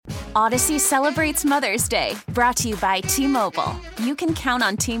Odyssey celebrates Mother's Day, brought to you by T-Mobile. You can count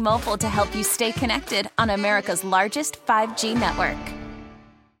on T-Mobile to help you stay connected on America's largest 5G network.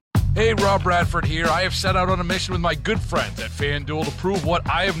 Hey, Rob Bradford here. I have set out on a mission with my good friends at FanDuel to prove what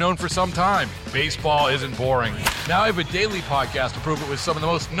I have known for some time. Baseball isn't boring. Now I have a daily podcast to prove it with some of the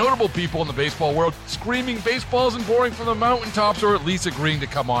most notable people in the baseball world, screaming baseball isn't boring from the mountaintops, or at least agreeing to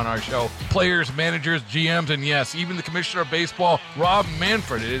come on our show. Players, managers, GMs, and yes, even the commissioner of baseball, Rob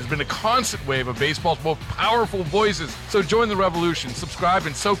Manfred. It has been a constant wave of baseball's most powerful voices. So join the revolution. Subscribe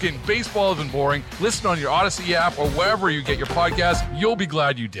and soak in Baseball Isn't Boring. Listen on your Odyssey app or wherever you get your podcasts. You'll be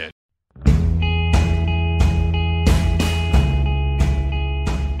glad you did.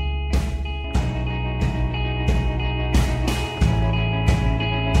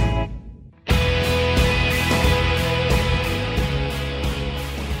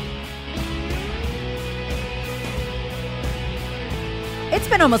 It's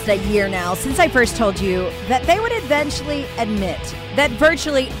been almost a year now since I first told you that they would eventually admit that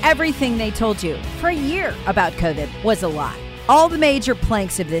virtually everything they told you for a year about COVID was a lie. All the major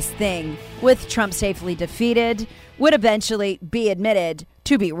planks of this thing, with Trump safely defeated, would eventually be admitted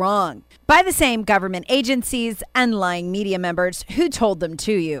to be wrong by the same government agencies and lying media members who told them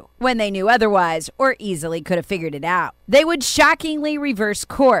to you when they knew otherwise or easily could have figured it out. They would shockingly reverse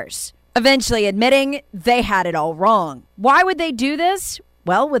course, eventually admitting they had it all wrong. Why would they do this?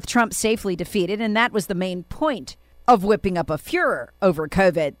 Well, with Trump safely defeated, and that was the main point of whipping up a furor over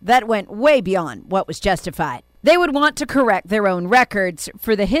COVID that went way beyond what was justified. They would want to correct their own records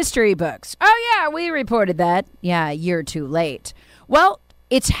for the history books. Oh yeah, we reported that. Yeah, a year too late. Well,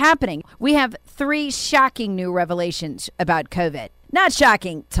 it's happening. We have 3 shocking new revelations about COVID. Not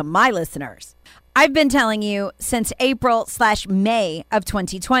shocking to my listeners. I've been telling you since April/May of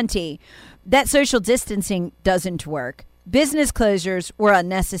 2020 that social distancing doesn't work. Business closures were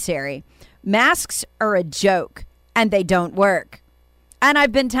unnecessary. Masks are a joke, and they don't work. And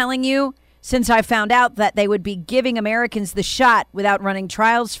I've been telling you since I found out that they would be giving Americans the shot without running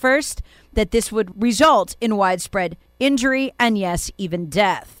trials first, that this would result in widespread injury and, yes, even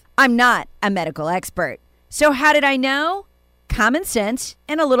death. I'm not a medical expert. So how did I know? Common sense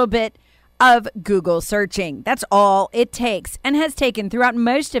and a little bit of Google searching. That's all it takes and has taken throughout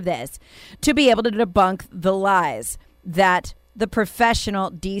most of this to be able to debunk the lies that the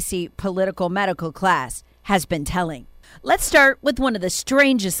professional DC political medical class has been telling. Let's start with one of the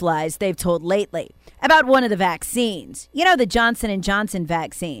strangest lies they've told lately about one of the vaccines. You know, the Johnson & Johnson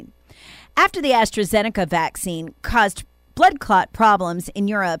vaccine. After the AstraZeneca vaccine caused blood clot problems in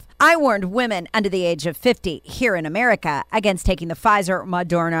Europe, I warned women under the age of 50 here in America against taking the Pfizer,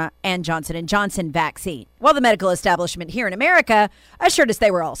 Moderna, and Johnson & Johnson vaccine. While the medical establishment here in America assured us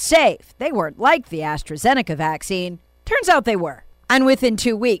they were all safe. They weren't like the AstraZeneca vaccine. Turns out they were. And within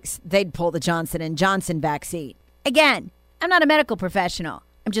 2 weeks, they'd pull the Johnson & Johnson vaccine. Again, I'm not a medical professional.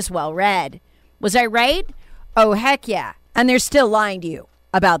 I'm just well-read. Was I right? Oh, heck yeah. And they're still lying to you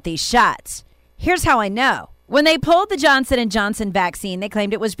about these shots. Here's how I know. When they pulled the Johnson & Johnson vaccine, they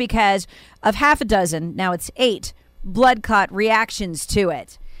claimed it was because of 6, now it's 8, blood clot reactions to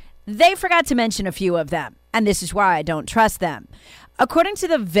it. They forgot to mention a few of them, and this is why I don't trust them. According to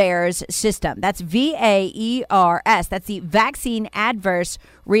the VAERS system, that's VAERS, that's the Vaccine Adverse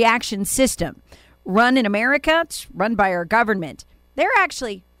Reaction System, run in America, it's run by our government. There are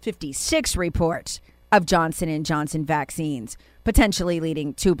actually 56 reports of Johnson & Johnson vaccines potentially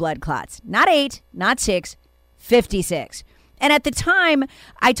leading to blood clots. Not 8, not 6, 56. And at the time,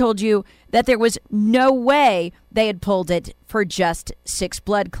 I told you that there was no way they had pulled it for just 6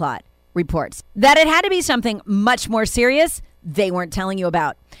 blood clot reports. That it had to be something much more serious they weren't telling you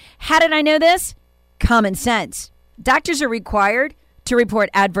about. How did I know this? Common sense. Doctors are required to report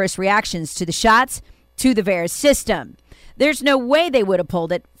adverse reactions to the shots to the VAERS system. There's no way they would have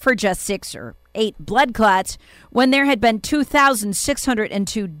pulled it for just 6 or 8 blood clots when there had been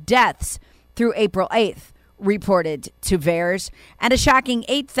 2,602 deaths through April 8th reported to VAERS and a shocking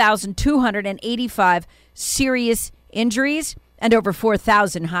 8,285 serious injuries and over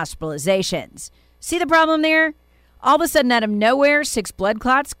 4,000 hospitalizations. See the problem there? All of a sudden, out of nowhere, 6 blood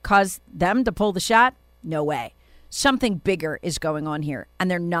clots caused them to pull the shot? No way. Something bigger is going on here, and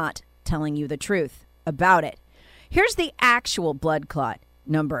they're not telling you the truth about it. Here's the actual blood clot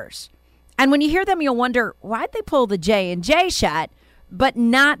numbers. And when you hear them, you'll wonder, why'd they pull the J&J shot, but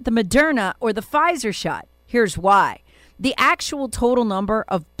not the Moderna or the Pfizer shot? Here's why. The actual total number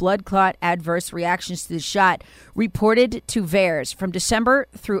of blood clot adverse reactions to the shot reported to VAERS from December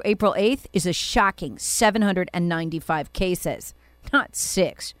through April 8th is a shocking 795 cases, not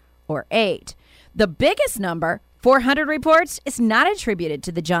 6 or 8. The biggest number 400 reports is not attributed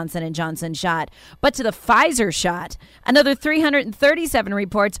to the Johnson & Johnson shot, but to the Pfizer shot. Another 337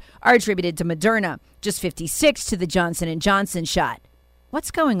 reports are attributed to Moderna, just 56 to the Johnson & Johnson shot. What's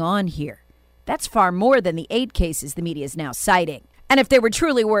going on here? That's far more than the 8 cases the media is now citing. And if they were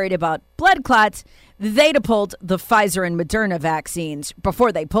truly worried about blood clots, they'd have pulled the Pfizer and Moderna vaccines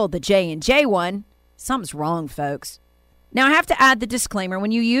before they pulled the J&J one. Something's wrong, folks. Now, I have to add the disclaimer.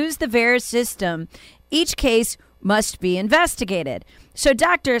 When you use the VAERS system, each case must be investigated. So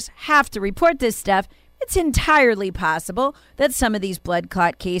doctors have to report this stuff. It's entirely possible that some of these blood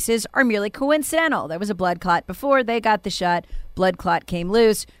clot cases are merely coincidental. There was a blood clot before they got the shot. Blood clot came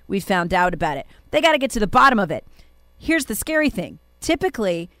loose. We found out about it. They got to get to the bottom of it. Here's the scary thing.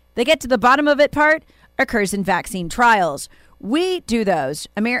 Typically, the get to the bottom of it part occurs in vaccine trials. We do those,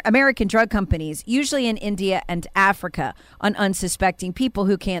 American drug companies, usually in India and Africa, on unsuspecting people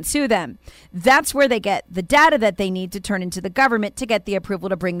who can't sue them. That's where they get the data that they need to turn into the government to get the approval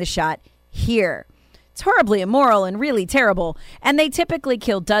to bring the shot here. It's horribly immoral and really terrible, and they typically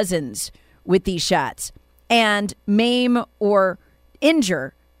kill dozens with these shots and maim or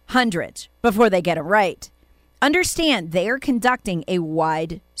injure hundreds before they get it right. Understand, they are conducting a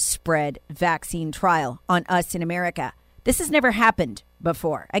widespread vaccine trial on us in America. This has never happened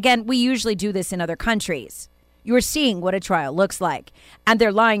before. Again, we usually do this in other countries. You're seeing what a trial looks like, and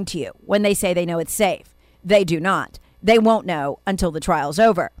they're lying to you when they say they know it's safe. They do not. They won't know until the trial's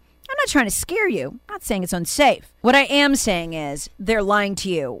over. I'm not trying to scare you. I'm not saying it's unsafe. What I am saying is they're lying to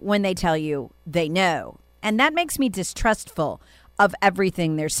you when they tell you they know. And that makes me distrustful of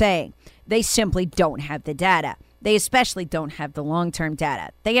everything they're saying. They simply don't have the data. They especially don't have the long-term data.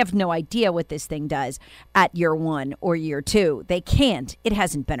 They have no idea what this thing does at year 1 or year 2. They can't. It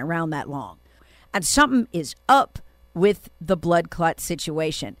hasn't been around that long. And something is up with the blood clot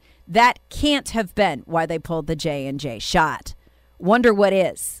situation. That can't have been why they pulled the J&J shot. Wonder what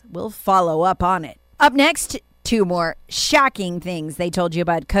is. We'll follow up on it. Up next, 2 more shocking things they told you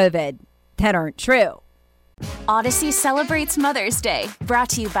about COVID that aren't true. Odyssey celebrates Mother's Day, brought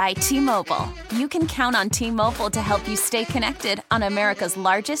to you by T-Mobile. You can count on T-Mobile to help you stay connected on America's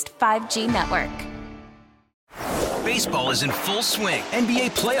largest 5G network. Baseball is in full swing.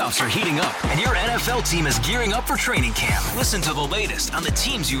 NBA playoffs are heating up, and your NFL team is gearing up for training camp. Listen to the latest on the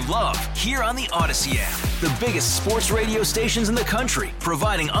teams you love here on the Odyssey app. The biggest sports radio stations in the country,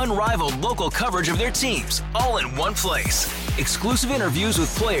 providing unrivaled local coverage of their teams, all in one place. Exclusive interviews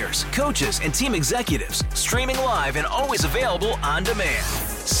with players, coaches, and team executives, streaming live and always available on demand.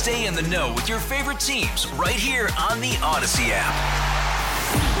 Stay in the know with your favorite teams right here on the Odyssey app.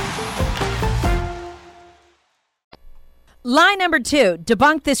 Lie number 2,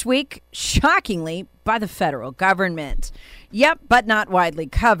 debunked this week, shockingly, by the federal government. Yep, but not widely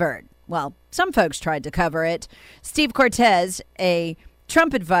covered. Well, some folks tried to cover it. Steve Cortes, a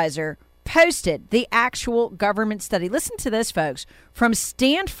Trump advisor, posted the actual government study. Listen to this, folks, from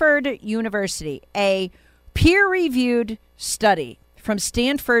Stanford University, a peer-reviewed study from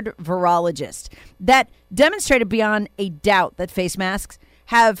Stanford virologists that demonstrated beyond a doubt that face masks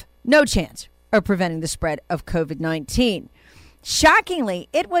have no chance of preventing the spread of COVID-19. Shockingly,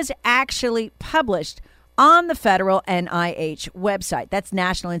 it was actually published on the federal NIH website. That's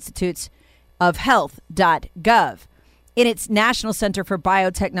National Institutes of Health.gov. In its National Center for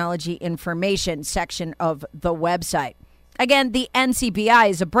Biotechnology Information section of the website. Again, the NCBI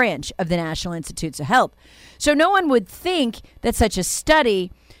is a branch of the National Institutes of Health. So no one would think that such a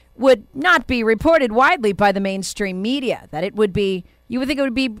study would not be reported widely by the mainstream media, that it would be, you would think it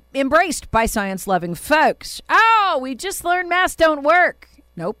would be embraced by science-loving folks. Oh, we just learned masks don't work.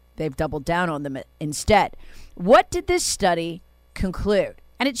 Nope, they've doubled down on them instead. What did this study conclude?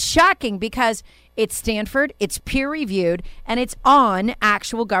 And it's shocking because it's Stanford, it's peer-reviewed, and it's on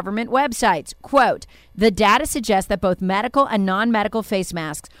actual government websites. Quote, the data suggests that both medical and non-medical face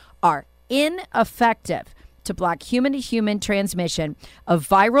masks are ineffective to block human-to-human transmission of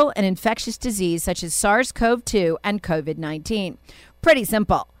viral and infectious disease such as SARS-CoV-2 and COVID-19. Pretty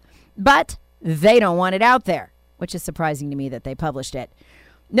simple. But they don't want it out there, which is surprising to me that they published it.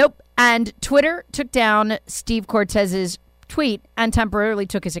 Nope. And Twitter took down Steve Cortes's tweet and temporarily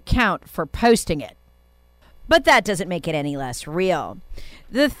took his account for posting it. But that doesn't make it any less real.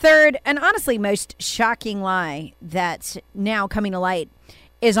 The third and honestly most shocking lie that's now coming to light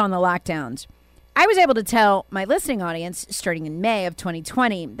is on the lockdowns. I was able to tell my listening audience starting in May of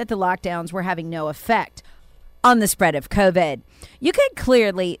 2020 that the lockdowns were having no effect on the spread of COVID. You could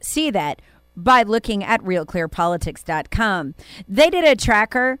clearly see that by looking at RealClearPolitics.com. They did a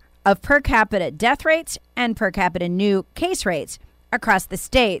tracker of per capita death rates and per capita new case rates across the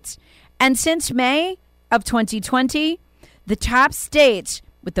states. And since May, of 2020, the top states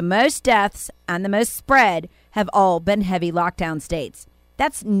with the most deaths and the most spread have all been heavy lockdown states.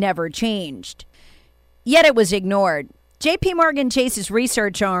 That's never changed. Yet it was ignored. J.P. Morgan Chase's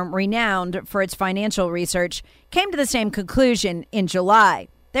research arm, renowned for its financial research, came to the same conclusion in July.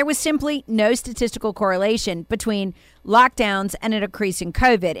 There was simply no statistical correlation between lockdowns and an increase in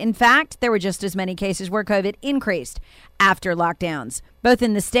COVID. In fact, there were just as many cases where COVID increased after lockdowns, both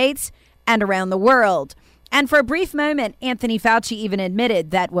in the States and around the world. And for a brief moment, Anthony Fauci even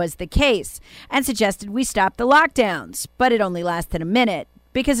admitted that was the case and suggested we stop the lockdowns. But it only lasted a minute,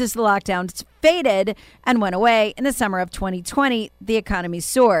 because as the lockdowns faded and went away in the summer of 2020, the economy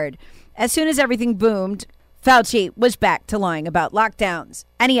soared. As soon as everything boomed, Fauci was back to lying about lockdowns,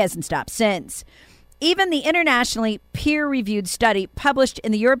 and he hasn't stopped since. Even the internationally peer-reviewed study published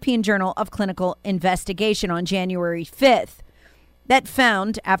in the European Journal of Clinical Investigation on January 5th that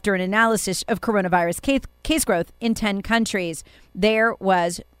found, after an analysis of coronavirus case growth in 10 countries, there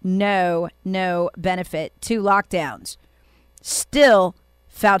was no benefit to lockdowns. Still,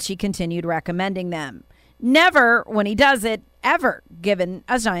 Fauci continued recommending them. Never, when he does it, ever given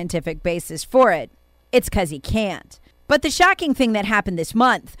a scientific basis for it. It's because he can't. But the shocking thing that happened this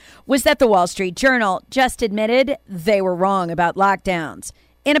month was that the Wall Street Journal just admitted they were wrong about lockdowns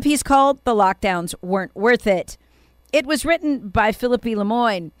in a piece called "The Lockdowns Weren't Worth It." It was written by Philippe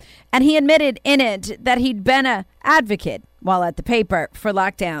Lemoine, and he admitted in it that he'd been an advocate while at the paper for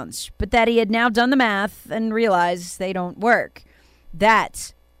lockdowns, but that he had now done the math and realized they don't work.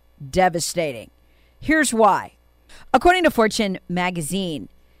 That's devastating. Here's why. According to Fortune magazine,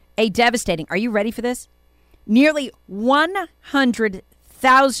 are you ready for this? Nearly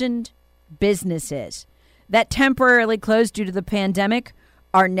 100,000 businesses that temporarily closed due to the pandemic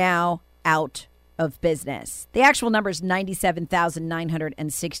are now out of business. The actual number is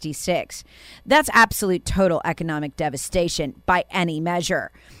 97,966. That's absolute total economic devastation by any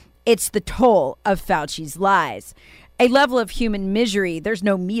measure. It's the toll of Fauci's lies. A level of human misery there's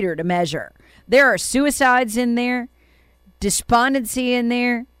no meter to measure. There are suicides in there, despondency in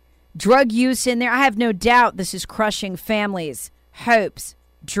there, drug use in there. I have no doubt this is crushing families, hopes,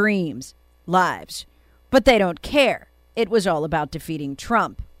 dreams, lives. But they don't care. It was all about defeating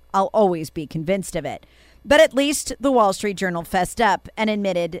Trump. I'll always be convinced of it. But at least the Wall Street Journal fessed up and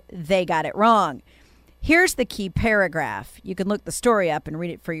admitted they got it wrong. Here's the key paragraph. You can look the story up and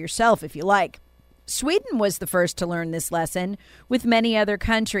read it for yourself if you like. Sweden was the first to learn this lesson, with many other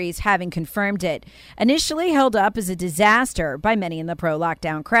countries having confirmed it. Initially held up as a disaster by many in the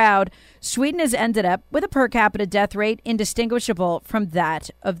pro-lockdown crowd, Sweden has ended up with a per capita death rate indistinguishable from that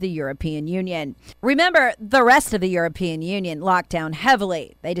of the European Union. Remember, the rest of the European Union locked down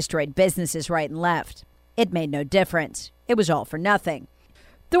heavily. They destroyed businesses right and left. It made no difference. It was all for nothing.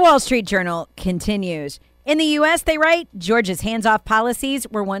 The Wall Street Journal continues. In the U.S., they write, Georgia's hands-off policies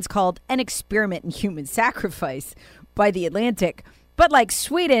were once called an experiment in human sacrifice by The Atlantic. But like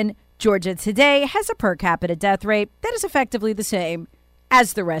Sweden, Georgia today has a per capita death rate that is effectively the same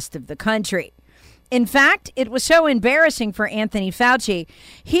as the rest of the country. In fact, it was so embarrassing for Anthony Fauci,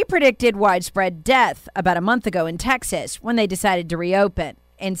 he predicted widespread death about a month ago in Texas when they decided to reopen.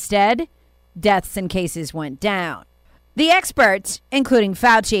 Instead, deaths and cases went down. The experts, including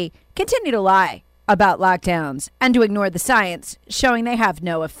Fauci, continue to lie about lockdowns and to ignore the science, showing they have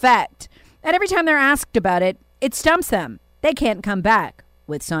no effect. And every time they're asked about it, it stumps them. They can't come back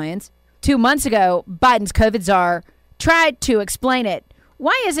with science. 2 months ago, Biden's COVID czar tried to explain it.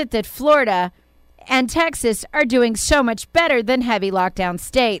 Why is it that Florida and Texas are doing so much better than heavy lockdown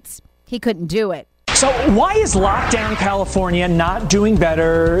states? He couldn't do it. So why is lockdown California not doing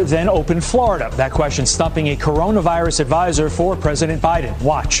better than open Florida? That question stumping a coronavirus advisor for President Biden.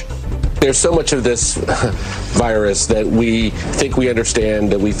 Watch. There's so much of this virus that we think we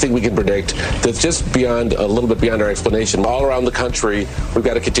understand, that we think we can predict, that's just beyond, a little bit beyond our explanation. All around the country, we've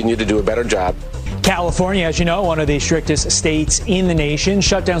got to continue to do a better job. California, as you know, one of the strictest states in the nation,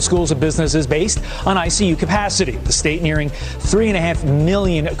 shut down schools and businesses based on ICU capacity. The state nearing 3.5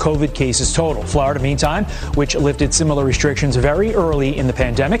 million COVID cases total. Florida, meantime, which lifted similar restrictions very early in the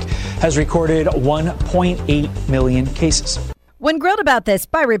pandemic, has recorded 1.8 million cases. When grilled about this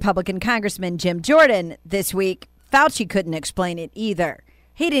by Republican Congressman Jim Jordan this week, Fauci couldn't explain it either.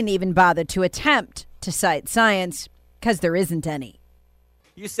 He didn't even bother to attempt to cite science, because there isn't any.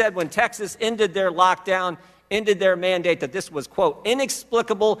 You said when Texas ended their lockdown, ended their mandate, that this was, quote,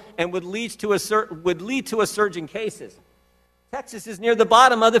 inexplicable and would lead to a surge in cases. Texas is near the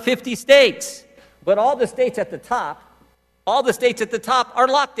bottom of the 50 states, but all the states at the top are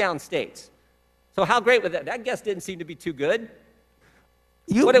lockdown states. So how great was that? That guess didn't seem to be too good.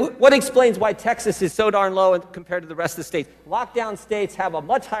 What explains why Texas is so darn low compared to the rest of the states? Lockdown states have a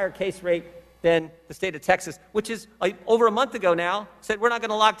much higher case rate than the state of Texas, which is over a month ago now, said we're not going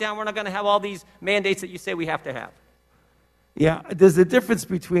to lock down, we're not going to have all these mandates that you say we have to have. Yeah, there's a difference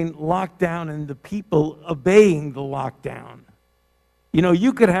between lockdown and the people obeying the lockdown. You know,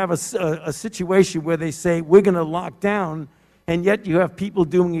 you could have a situation where they say we're going to lock down, and yet you have people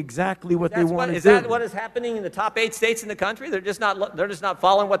doing exactly what they want to do. Is that what is happening in the top 8 states in the country? They're just not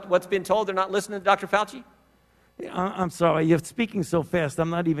following what's been told. They're not listening to Dr. Fauci. I'm sorry, you're speaking so fast, I'm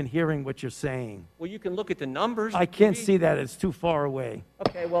not even hearing what you're saying. Well, you can look at the numbers. I can't see that, it's too far away.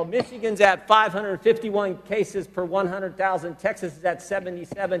 Okay, well, Michigan's at 551 cases per 100,000. Texas is at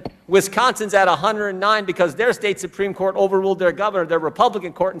 77. Wisconsin's at 109 because their state Supreme Court overruled their governor, their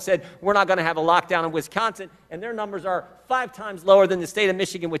Republican court, and said, we're not going to have a lockdown in Wisconsin. And their numbers are 5 times lower than the state of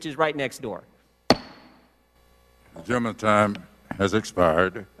Michigan, which is right next door. The gentleman's time has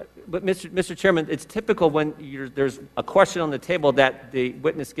expired. But, Mr. Chairman, it's typical when there's a question on the table that the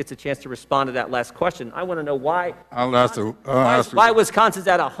witness gets a chance to respond to that last question. I want to know why. Why Wisconsin's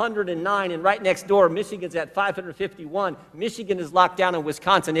at 109 and right next door Michigan's at 551. Michigan is locked down and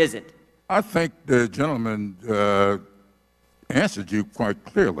Wisconsin isn't. I think the gentleman answered you quite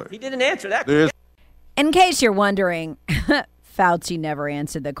clearly. He didn't answer that. In case you're wondering, Fauci never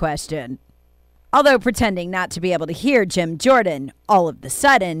answered the question. Although pretending not to be able to hear Jim Jordan all of the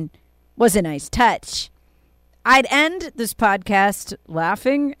sudden was a nice touch. I'd end this podcast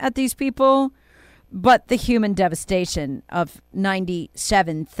laughing at these people, but the human devastation of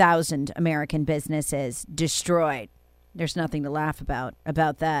 97,000 American businesses destroyed. There's nothing to laugh about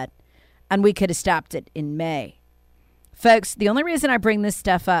that. And we could have stopped it in May. Folks, the only reason I bring this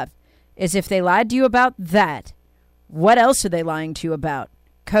stuff up is if they lied to you about that, what else are they lying to you about?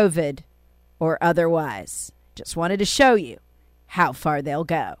 COVID or otherwise. Just wanted to show you how far they'll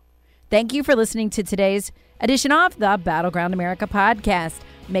go. Thank you for listening to today's edition of the Battleground America podcast.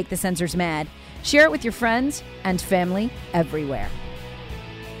 Make the censors mad. Share it with your friends and family everywhere.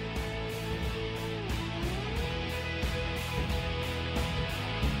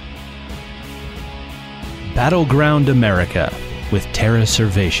 Battleground America with Tara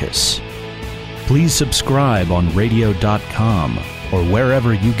Servatius. Please subscribe on radio.com or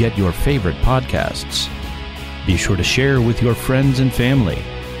wherever you get your favorite podcasts. Be sure to share with your friends and family.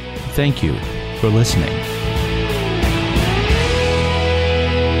 Thank you for listening.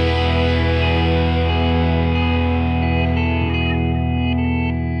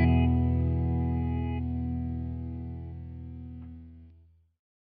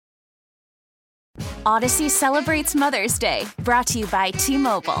 Odyssey celebrates Mother's Day, brought to you by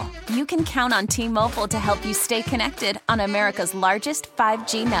T-Mobile. You can count on T-Mobile to help you stay connected on America's largest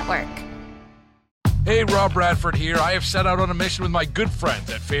 5G network. Hey, Rob Bradford here. I have set out on a mission with my good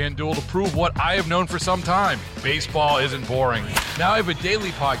friends at FanDuel to prove what I have known for some time. Baseball isn't boring. Now I have a daily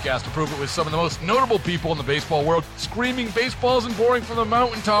podcast to prove it with some of the most notable people in the baseball world, screaming baseball isn't boring from the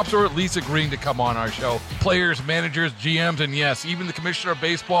mountaintops, or at least agreeing to come on our show. Players, managers, GMs, and yes, even the commissioner of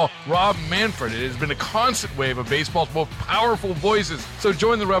baseball, Rob Manfred. It has been a constant wave of baseball's most powerful voices. So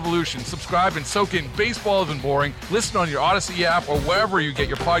join the revolution. Subscribe and soak in Baseball Isn't Boring. Listen on your Odyssey app or wherever you get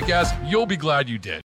your podcasts. You'll be glad you did.